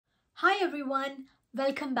Hi everyone,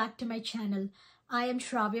 welcome back to my channel. I am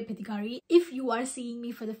Shravya. If you are seeing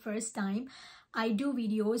me for the first time, I do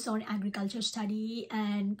videos on agriculture study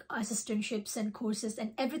and assistantships and courses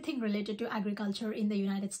and everything related to agriculture in the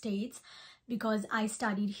United States because I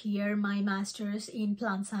studied here my master's in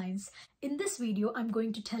plant science. In this video, I'm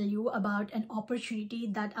going to tell you about an opportunity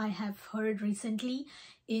that I have heard recently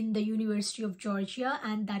in the University of Georgia,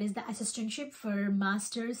 and that is the assistantship for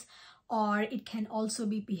master's, or it can also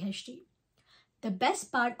be Ph.D. The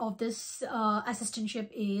best part of this assistantship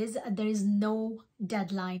is there is no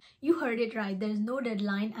deadline. You heard it right, there is no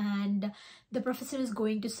deadline, and the professor is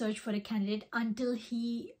going to search for a candidate until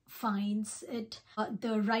he finds it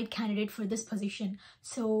the right candidate for this position.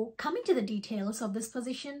 So coming to the details of this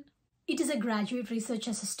position, it is a graduate research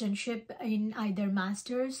assistantship in either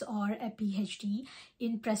master's or a PhD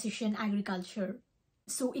in precision agriculture.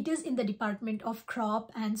 So it is in the Department of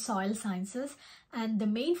Crop and Soil Sciences, and the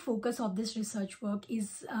main focus of this research work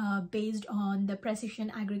is based on the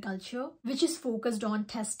precision agriculture, which is focused on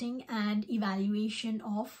testing and evaluation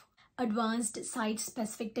of advanced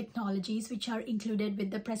site-specific technologies which are included with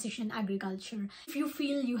the precision agriculture. If you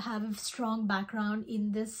feel you have a strong background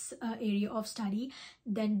in this area of study,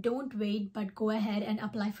 then don't wait but go ahead and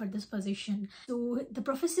apply for this position. So the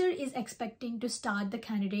professor is expecting to start the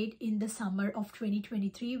candidate in the summer of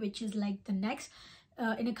 2023, which is like the next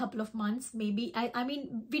in a couple of months maybe. I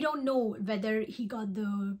mean, we don't know whether he got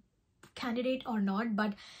the candidate or not,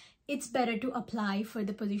 but it's better to apply for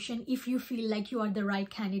the position if you feel like you are the right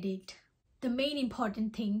candidate. The main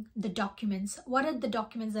important thing, the documents. What are the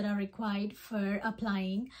documents that are required for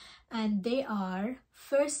applying? And they are,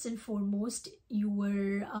 first and foremost,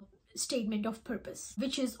 your statement of purpose,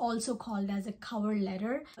 which is also called as a cover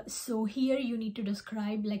letter. So here you need to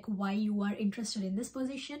describe like why you are interested in this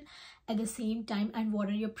position at the same time, and what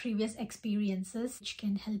are your previous experiences which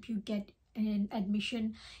can help you get an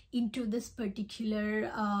admission into this particular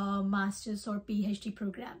master's or PhD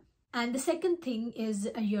program. And the second thing is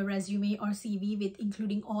your resume or CV with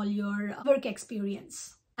including all your work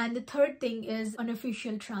experience. And the third thing is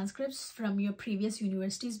unofficial transcripts from your previous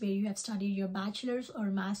universities where you have studied your bachelor's or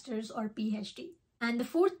master's or PhD. And the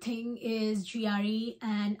fourth thing is GRE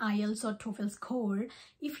and IELTS or TOEFL score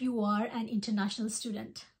if you are an international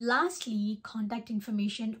student. Lastly, contact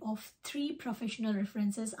information of 3 professional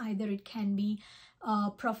references. Either it can be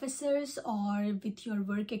professors or with your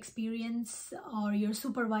work experience or your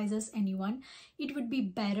supervisors, anyone. It would be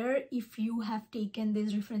better if you have taken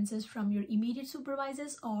these references from your immediate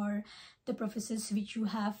supervisors or the professors which you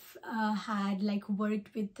have had like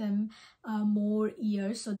worked with them more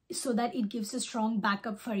years, so that it gives a strong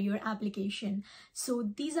backup for your application.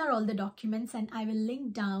 So these are all the documents, and I will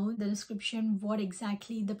link down the description what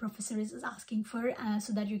exactly the professor is asking for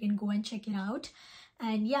so that you can go and check it out.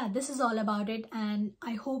 And yeah, this is all about it, and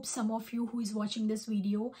I hope some of you who is watching this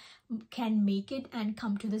video can make it and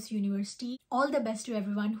come to this university. All the best to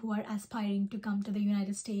everyone who are aspiring to come to the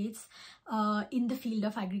United States in the field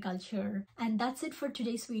of agriculture. And that's it for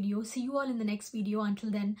today's video. See you all in the next video. Until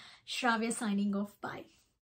then, Shravya signing off. Bye.